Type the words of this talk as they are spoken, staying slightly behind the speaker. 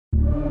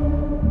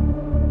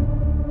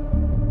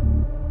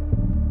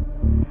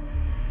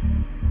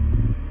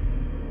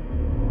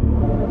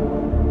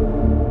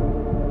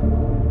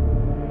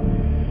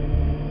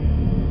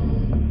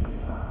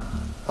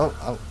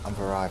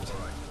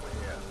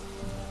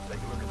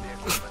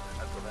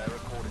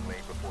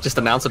Just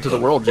announce it to the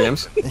world,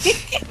 James.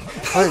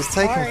 Oh, it's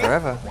taking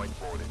forever.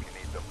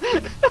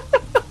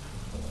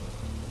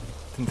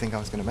 Didn't think I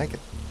was going to make it.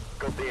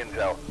 Got the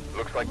intel.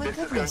 Looks like this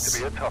is going to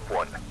be a tough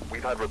one.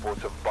 We've had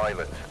reports of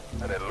violence,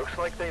 and it looks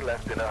like they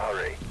left in a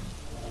hurry.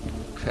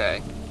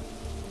 Okay.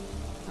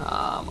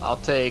 I'll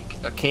take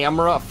a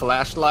camera, a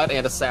flashlight,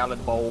 and a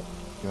salad bowl.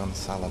 You want a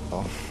salad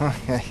bowl?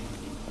 Okay.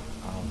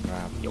 I'll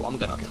grab. Yo, I'm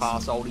gonna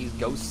toss all these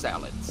ghost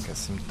salads. Get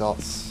some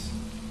dots,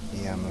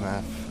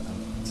 EMF,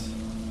 and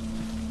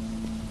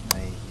a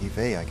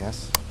UV, I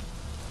guess.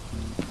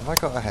 Have I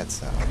got a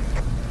headset?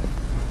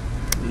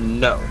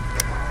 No.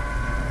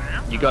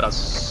 You got a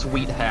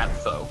sweet hat,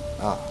 though.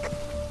 Oh.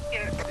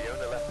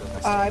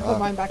 I put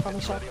mine back on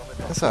the shelf.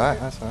 That's alright,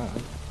 that's alright.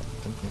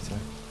 Didn't need to.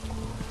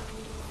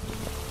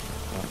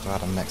 I'll have to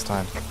add them next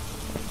time.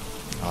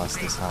 Oh, it's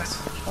this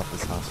house. Love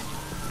this house.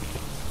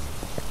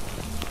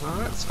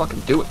 Alright, let's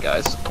fucking do it,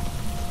 guys.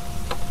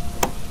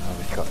 Oh,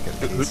 we've got to get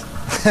the keys.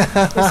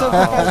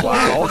 Oh,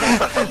 wow.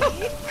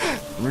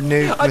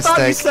 Renewed mistake. I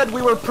thought you said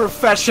we were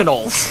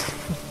professionals.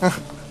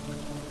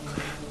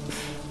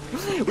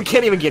 We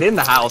can't even get in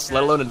the house,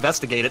 let alone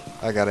investigate it.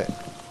 I got it.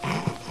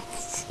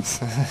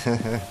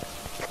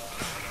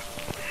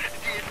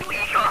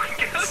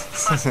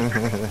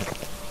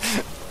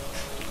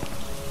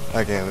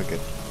 Okay, we're good.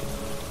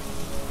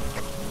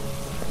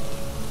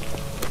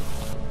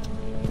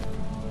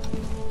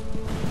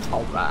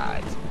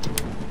 Alright.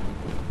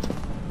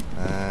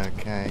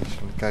 Okay,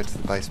 shall we go to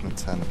the basement,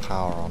 turn the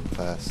power on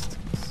first?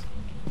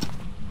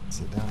 Is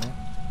it down there?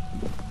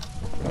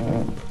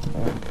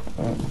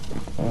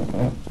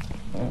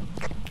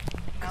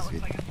 That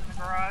looks like it's in the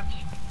garage.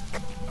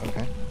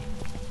 Okay.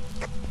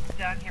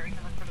 Down here we can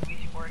look for the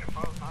Ouija board at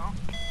Phasmo.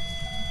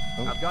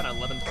 Oh. I've got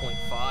 11.5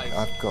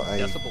 I've got a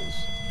decibels.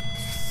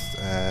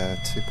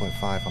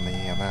 2.5 on the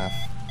EMF.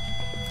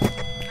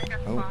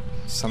 Oh,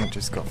 something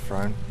just got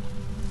thrown.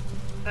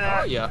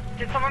 Oh, yeah.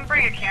 Did someone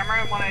bring a camera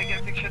and want to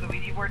get a picture of the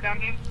Ouija board down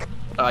here?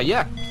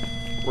 Yeah.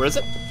 Where is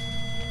it?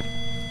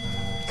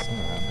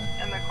 Somewhere around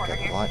there. In the corner Get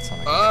the here. lights on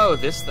again. Oh,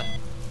 this thing.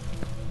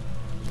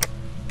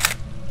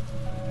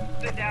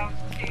 Been down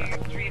to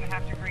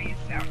 3.5 degrees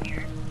down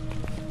here.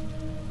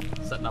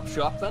 Setting up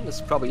shop then? This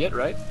is probably it,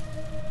 right?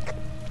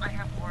 I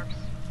have orbs.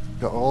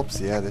 Got orbs?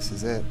 Yeah, this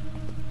is it.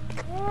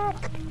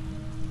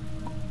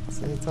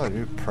 See, I told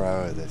you,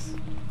 pro at this.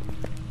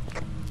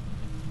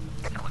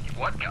 Telling you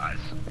what, guys?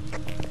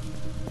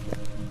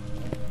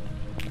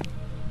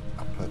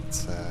 I put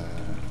some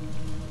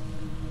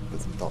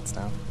dots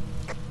down.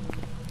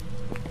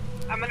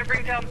 I'm gonna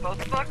bring down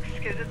both books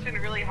because it's been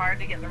really hard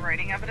to get the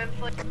writing evidence.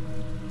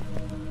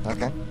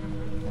 Okay.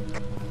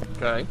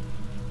 Okay.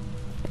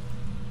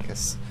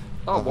 Guess.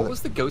 Oh, what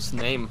was the ghost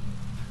name?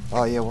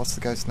 Oh yeah, what's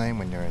the ghost name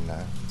when you're in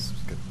there? That's a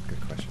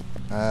good question.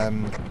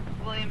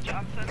 William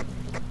Johnson.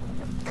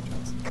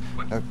 Johnson.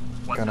 What, No,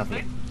 what's go and his have a-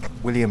 name?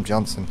 William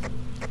Johnson.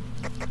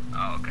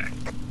 Oh, okay.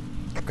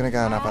 I'm gonna go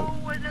and have Oh,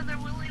 another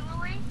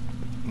Willie?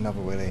 another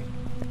Willie.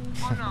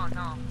 Oh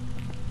no.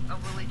 A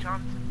Willie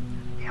Johnson.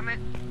 Damn it.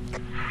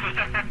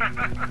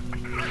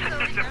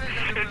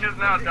 It just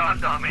now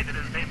dawned on me that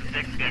his name's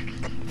Dick Dick.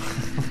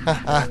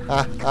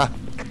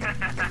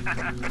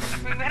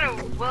 We met a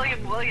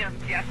William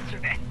Williams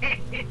yesterday.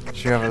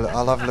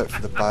 I'll have a look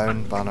for the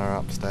bone banner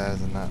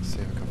upstairs and that, see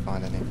if I can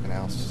find anything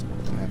else,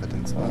 some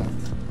evidence of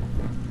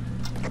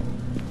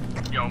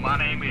that. Yo, my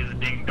name is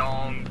Ding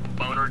Dong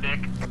Boner Dick.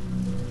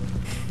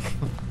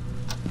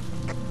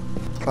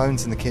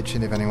 Bones in the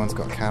kitchen if anyone's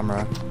got a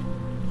camera.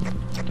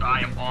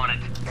 I am on it.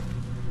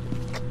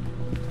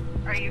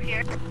 Are you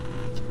here?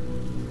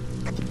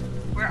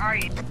 Where are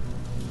you?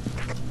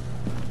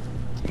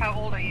 How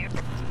old are you?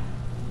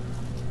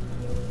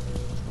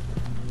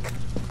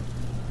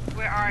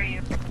 Where are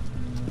you?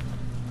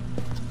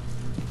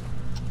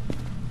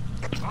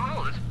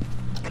 Oh,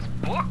 this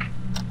book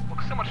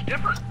looks so much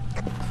different.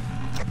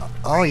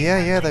 Oh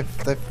yeah,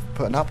 they've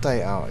put an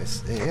update out.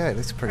 Yeah, it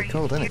looks pretty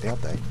cool, doesn't it, the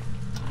update?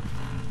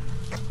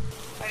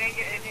 I didn't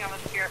get anything on the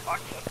spirit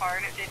box so far,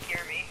 and it did hear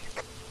me.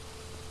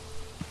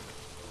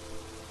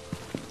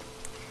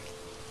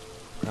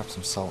 Grab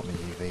some salt and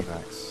the UV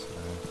vax.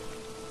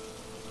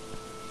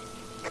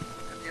 At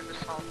the end of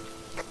salt.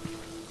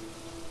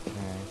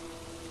 Okay.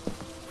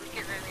 We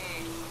get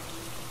any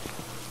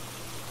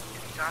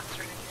dots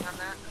or anything on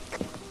that?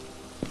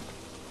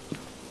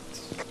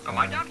 Am I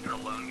down here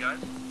alone, guys?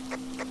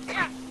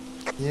 Yeah.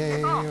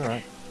 Yeah, Oh. you're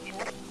right.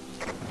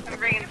 I'm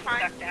bringing some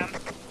duck down.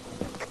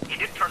 He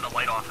did turn the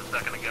light off a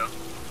second ago.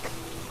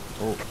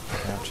 Oh,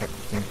 okay, I'll check the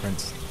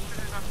fingerprints.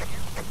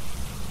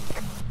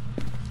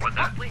 What's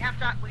that? We have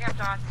dots 100%.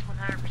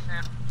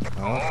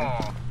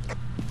 Oh,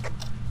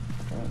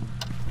 okay.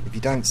 If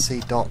you don't see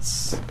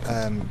dots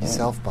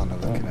yourself by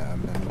looking at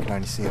them, then you can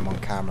only see them on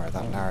camera.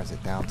 That narrows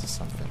it down to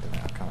something, doesn't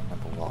it? I can't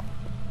remember what.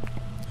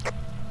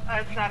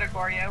 It's not a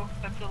Goryo.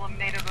 That's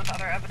eliminated with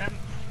other evidence.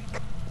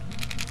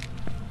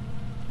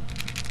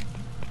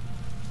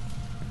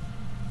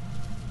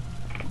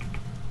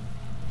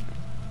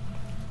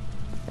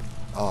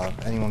 Oh,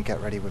 anyone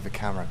get ready with a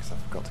camera because I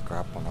forgot to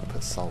grab one. I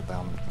put salt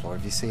down on the floor.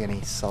 If you see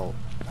any salt,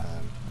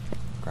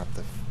 grab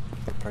the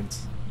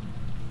footprints.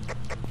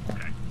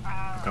 Okay.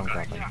 Go and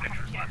grab you them. don't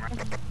have a camera.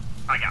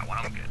 I got one.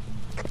 I'm good.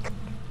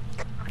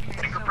 Okay,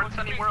 Fingerprints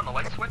so anywhere on the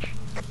light switch?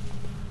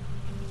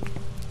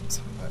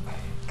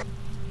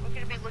 we're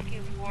gonna be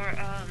looking for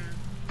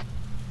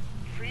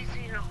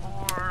freezing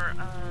or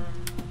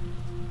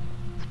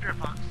spirit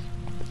box.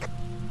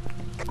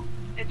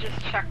 It just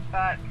checked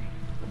that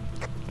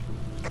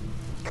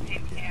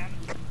paint can.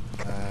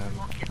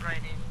 Won't get right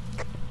in.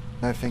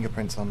 No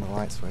fingerprints on the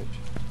light switch.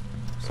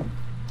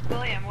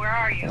 William, where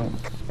are you? Is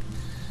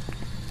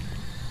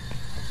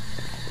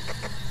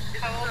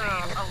this How old are you?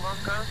 a lone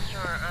ghost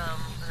or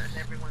an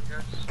everyone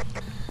ghost?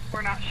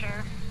 We're not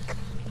sure.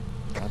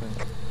 I don't.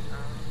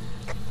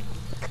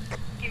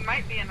 He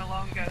might be in a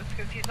lone ghost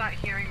because he's not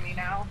hearing me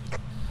now.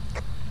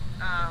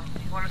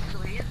 You want us to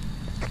leave?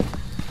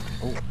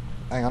 Oh,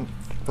 hang on.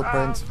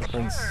 Footprints,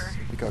 Sure.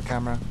 You got a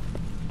camera?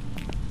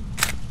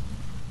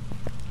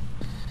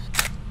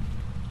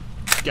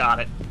 Got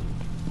it.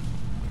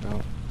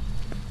 No.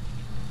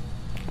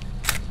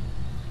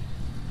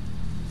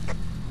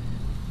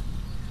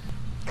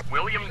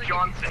 William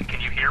Johnson,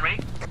 can you hear me?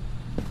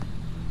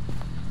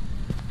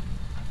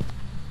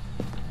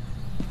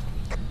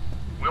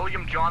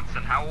 William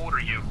Johnson, how old are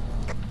you?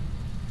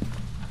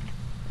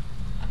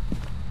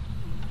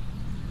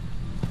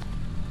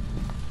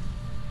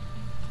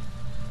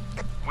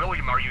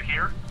 William, are you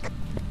here?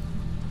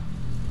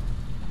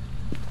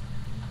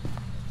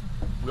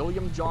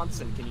 William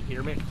Johnson, can you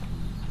hear me?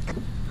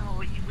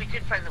 Oh, we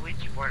did find the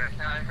Ouija board. I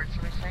thought I heard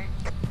somebody say.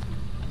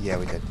 Yeah,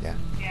 we did, yeah.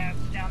 Yeah,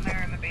 it's down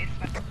there in the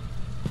basement.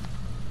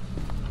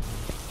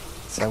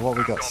 So what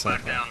we got Going so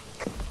back far? down.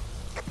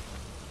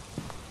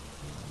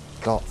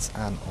 Dots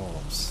and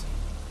orbs.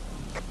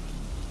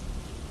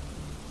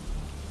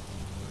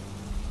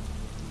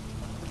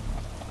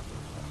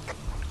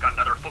 Got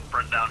another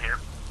footprint down here.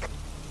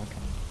 Okay.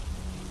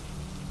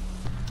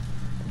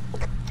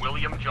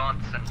 William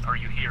Johnson, are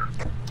you here?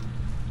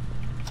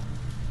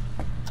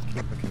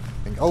 Keep looking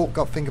for oh,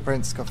 got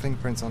fingerprints. Got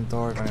fingerprints on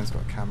door. If anyone's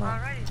got a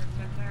camera. Alrighty, that's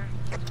right there.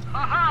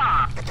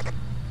 Haha!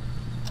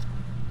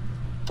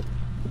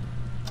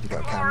 You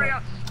got a camera.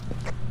 Glorious!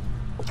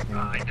 You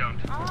know. I don't.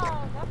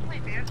 Oh, lovely,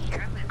 Banshee.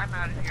 I'm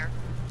out of here.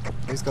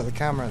 Who's got the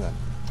camera then?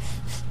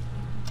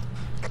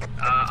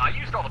 I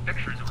used all the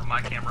pictures with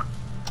my camera.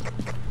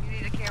 You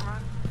need a camera?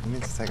 You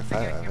need to take a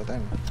photo of it,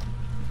 don't you?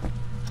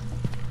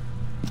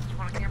 Do you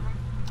want a camera?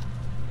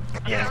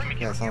 Yeah, give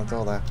me yeah, it's on the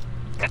door there.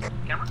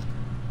 Camera?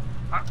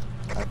 Huh?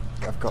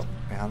 I've got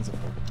my hands up.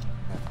 Yeah,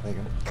 there you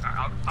go.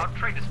 I'll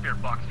trade the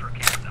spirit box for a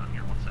camera down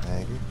here. One second.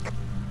 There you go.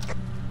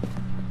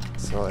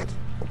 Sorted.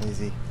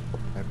 Easy.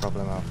 No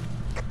problemo.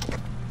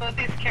 Both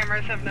these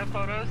cameras have no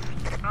photos.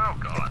 Oh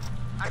god.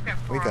 I've got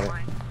 4 We got it.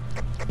 online.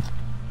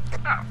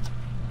 Oh.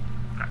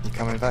 You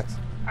coming back?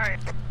 Alright.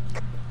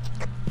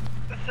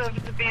 So if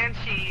it's a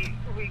banshee,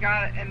 we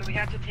got it, and we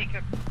have to take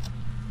a...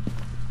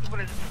 What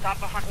is it?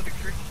 Stop a hunt with a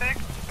crucifix?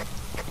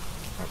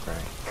 Oh,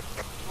 great.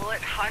 Will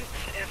it hunt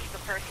if the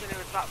person who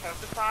it's not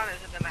focused on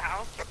isn't in the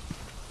house?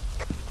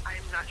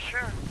 I'm not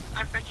sure.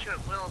 I bet you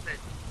it will, but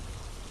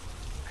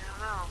I don't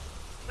know.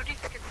 Who do you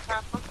think it's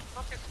not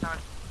focused on?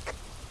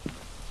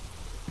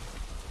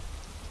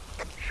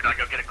 Should I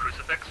go get a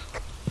crucifix?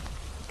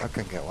 I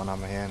can get one.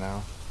 I'm here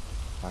now.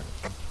 Right.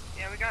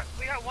 Yeah, we got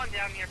one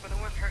down here, but it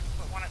wouldn't hurt to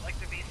put one at like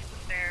the base of the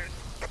stairs.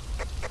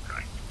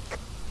 Okay.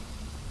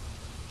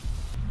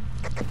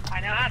 I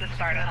know how to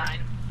start a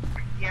hunt.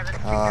 Yeah, that's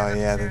Oh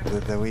yeah,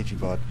 the Ouija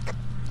board.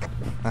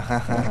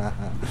 Oh,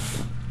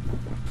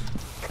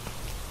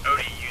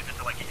 do you use it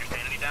to like get your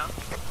sanity down?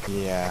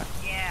 Yeah.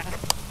 Yeah.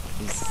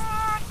 He's.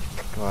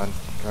 Go on.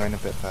 Go in a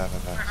bit further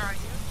Where there. are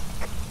you?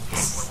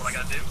 What I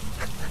gotta do?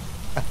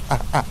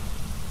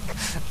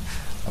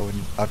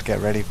 I'd get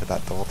ready for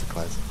that door to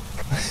close.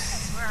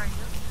 Where are you?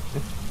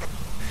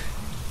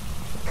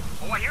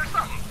 Oh, I hear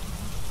something.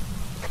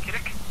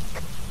 Kiddick.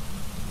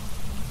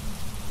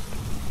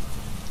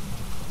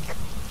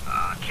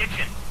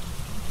 Kitchen.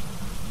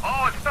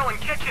 Oh, it's spelling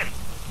kitchen.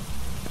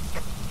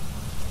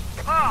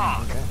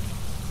 Oh, Okay.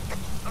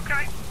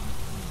 okay.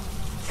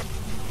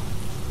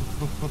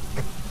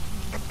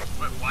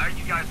 Why are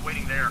you guys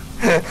waiting there?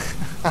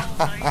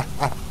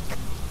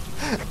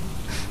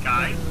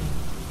 Guys?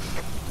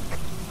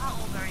 How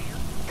old are you?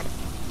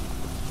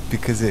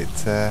 Because it,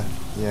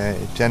 yeah,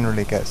 it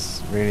generally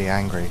gets really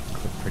angry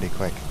pretty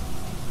quick.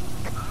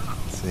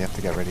 So you have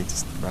to get ready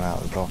to run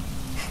out of the door.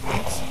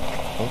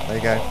 Oh, there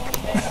you go.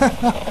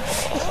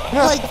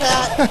 Like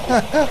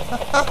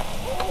that.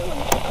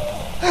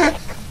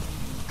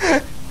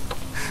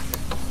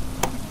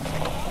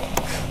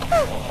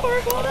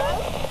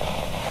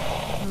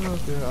 Oh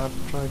dear,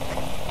 I've tried.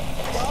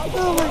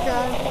 Oh my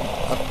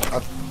god.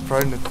 I've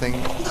thrown the thing.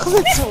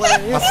 That's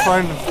hilarious. I've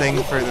thrown the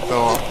thing through the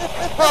door.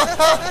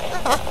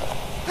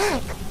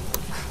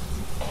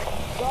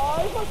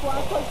 Guys, my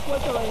flashlight's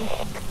flickering.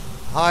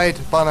 Hide,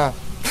 Bunner.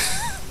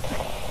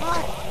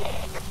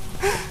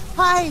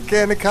 Hide!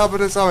 Get in the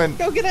cupboard or something.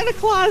 Go get in a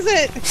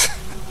closet!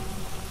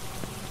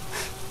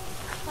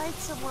 Hide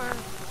somewhere.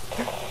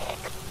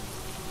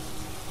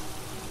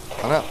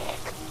 I know.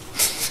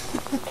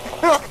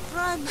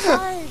 Run,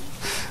 hide!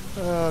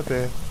 Oh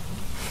dear.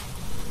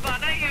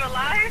 Bun, are you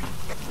alive?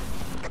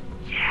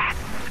 Yes!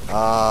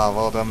 Ah,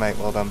 well done, mate.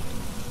 Well done.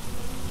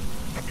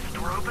 Is the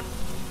door open?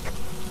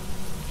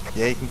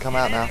 Yeah, you can come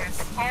out now.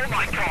 Oh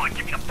my god,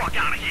 get me the fuck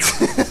out of here!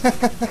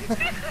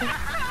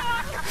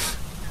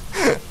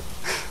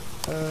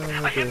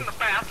 I hid in the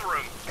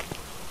bathroom.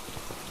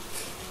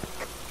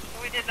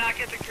 We did not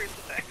get the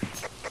crucifix.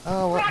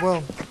 Oh,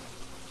 well.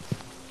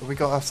 Have we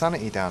got our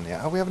sanity down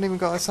yet? Oh, we haven't even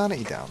got our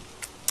sanity down.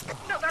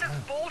 No, that is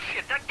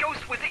bullshit. That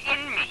ghost was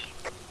in me.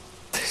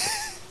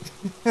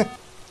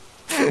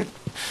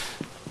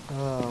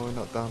 Oh, we're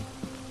not done.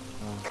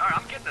 Alright,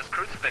 I'm getting this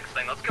crucifix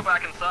thing. Let's go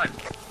back inside.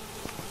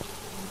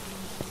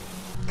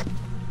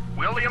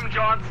 William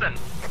Johnson.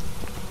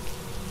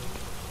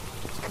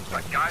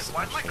 Guys,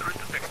 why is my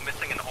crucifix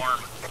missing an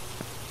arm?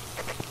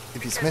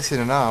 If it's missing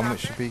an arm, it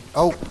should be...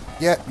 Oh,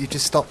 yeah, you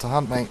just stopped to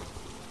hunt, mate.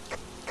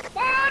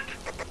 What?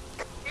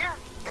 Yeah.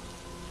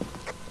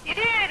 You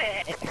did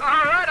it.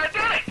 Alright, I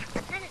did it!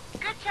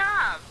 Good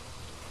job.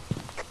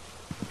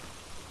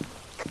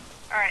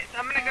 Alright, so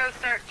I'm gonna go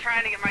start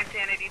trying to get my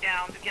sanity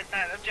down to get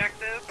that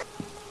objective.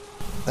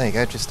 There you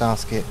go, just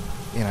ask it,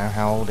 you know,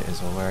 how old it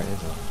is or where it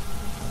is. Or...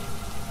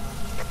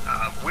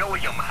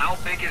 William, how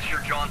big is your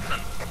Johnson?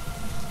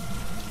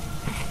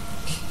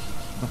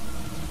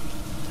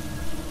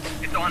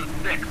 It's on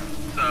 6,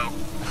 so...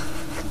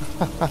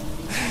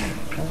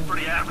 it's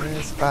pretty average.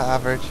 It's about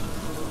average.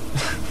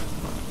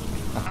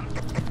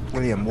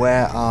 William,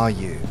 where are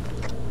you?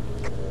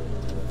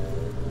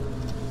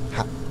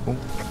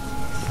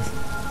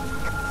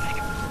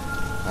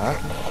 Oh.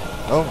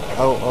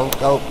 Okay.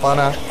 Oh,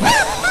 Bunner.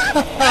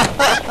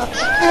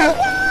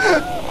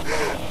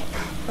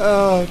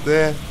 Oh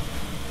dear.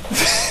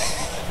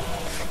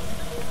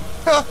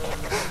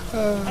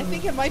 I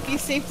think it might be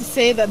safe to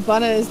say that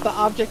Bunna is the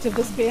object of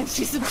this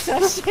banshee's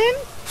obsession.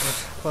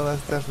 Well,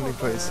 let's definitely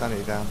put his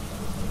sanity down.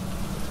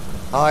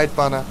 Hide,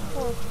 Bunner.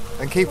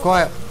 And keep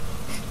quiet.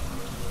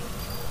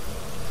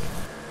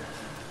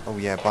 Oh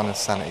yeah, Bunner's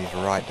sanity's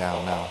right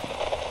down now.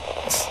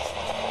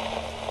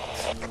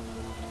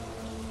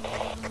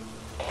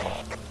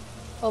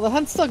 Well, the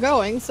hunt's still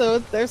going, so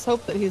there's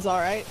hope that he's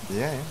alright.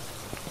 Yeah.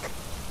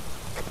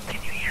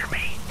 Can you hear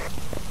me?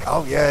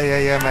 Oh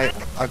yeah, mate.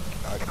 Oh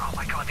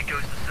my god, the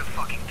ghost is so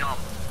fucking dumb.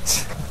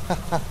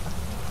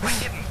 We're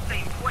in the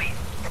same place.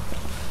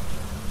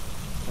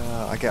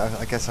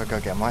 I guess I'll go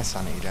get my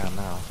sanity down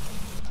now.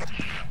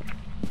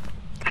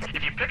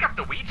 If you pick up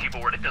the Ouija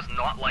board, it does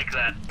not like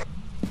that.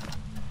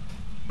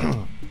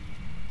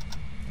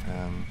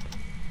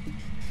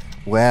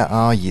 Where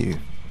are you?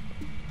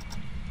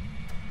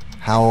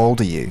 How old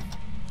are you?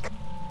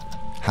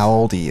 How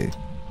old are you?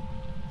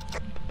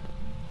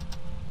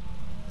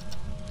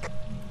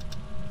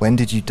 When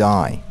did you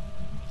die?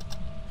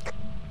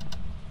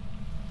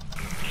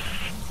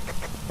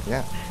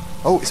 Yeah.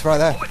 Oh, it's right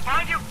there. Oh, it's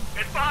behind you!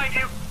 It's behind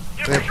you!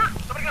 Get a Yeah. picture!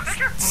 Somebody get a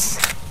picture!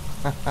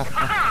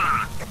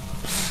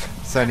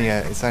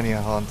 It's only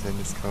a haunting.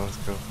 It's cool. It's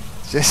cool.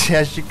 Just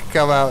yeah, she can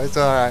come out. It's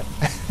all right.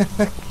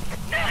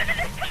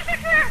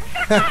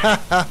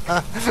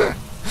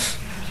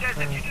 Jess,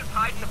 if you just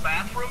hide in the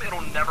bathroom,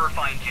 it'll never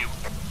find you.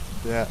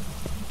 Yeah.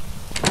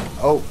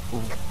 Oh.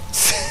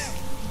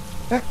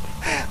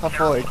 I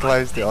thought it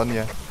closed it on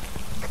you.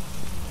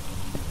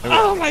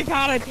 Oh my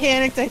god, I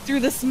panicked. I threw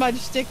the smudge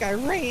stick. I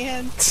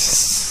ran.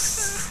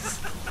 It's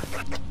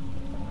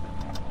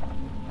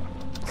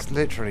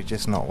literally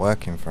just not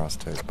working for us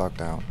too. It's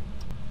bugged out.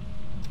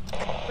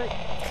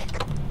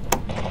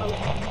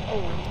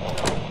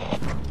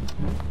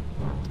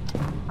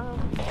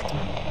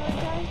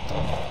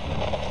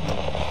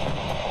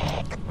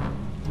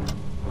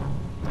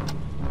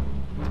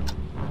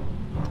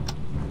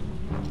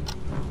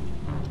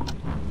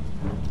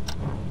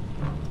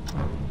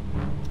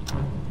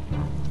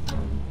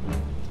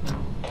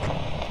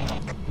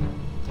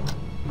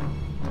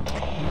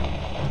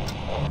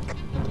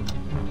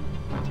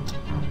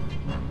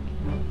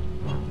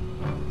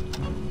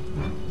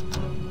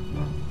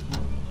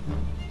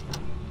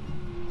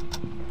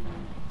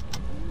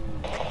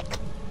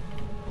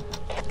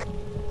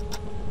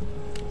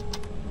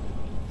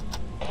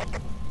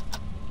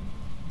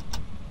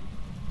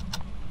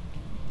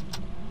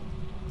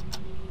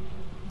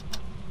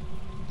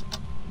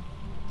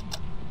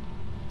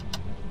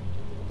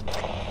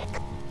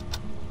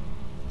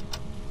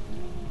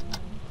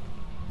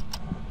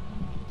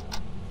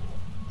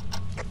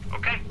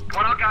 Okay,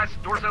 come on out, guys.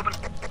 Door's open.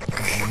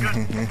 We're good.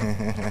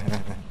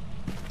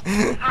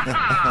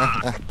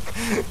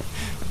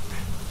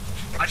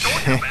 I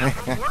told you,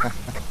 bathroom works.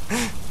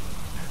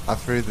 I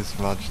threw the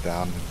smudge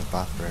down in the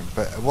bathroom.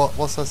 But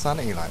what's our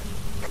sanity like?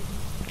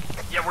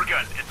 Yeah, we're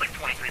good. It's like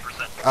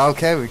 23%.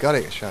 Okay, we got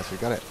it, Shaz. We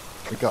got it.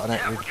 We got an.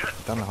 Yeah, we're We've good.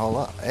 done a whole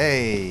lot.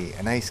 Hey,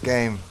 an ace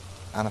game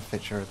and a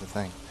picture of the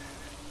thing.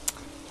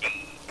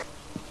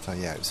 So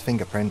yeah, it was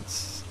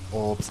fingerprints.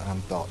 orbs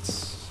and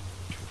dots.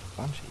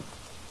 Banshee.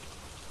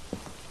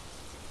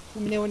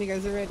 Let me know when you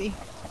guys are ready.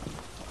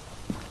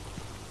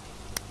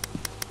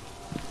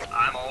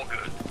 I'm all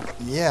good.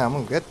 Yeah, I'm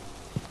all good.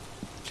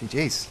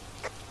 GG's.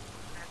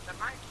 That's a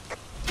mine.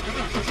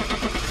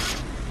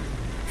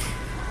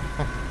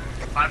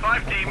 High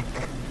five, team.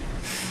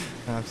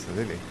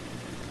 Absolutely.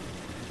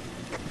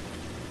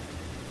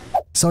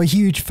 So a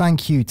huge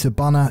thank you to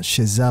Bunna,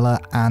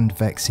 Shazella and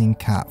Vexing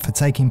Cat for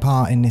taking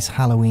part in this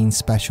Halloween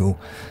special.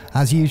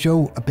 As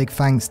usual, a big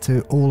thanks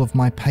to all of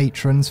my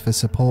patrons for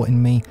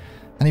supporting me.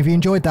 And if you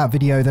enjoyed that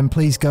video, then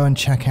please go and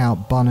check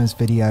out Bunna's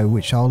video,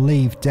 which I'll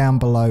leave down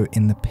below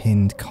in the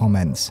pinned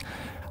comments.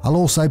 I'll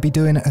also be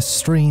doing a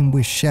stream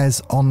with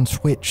Shez on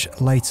Twitch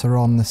later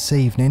on this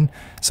evening,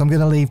 so I'm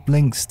going to leave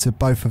links to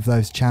both of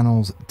those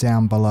channels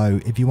down below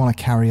if you want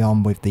to carry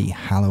on with the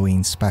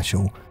Halloween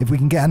special. If we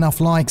can get enough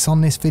likes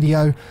on this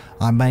video,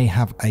 I may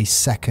have a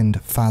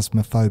second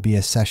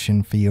Phasmophobia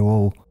session for you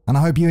all. And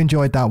I hope you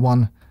enjoyed that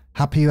one.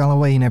 Happy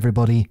Halloween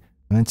everybody,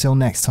 and until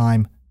next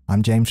time,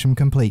 I'm James from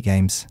Complete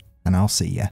Games, and I'll see ya.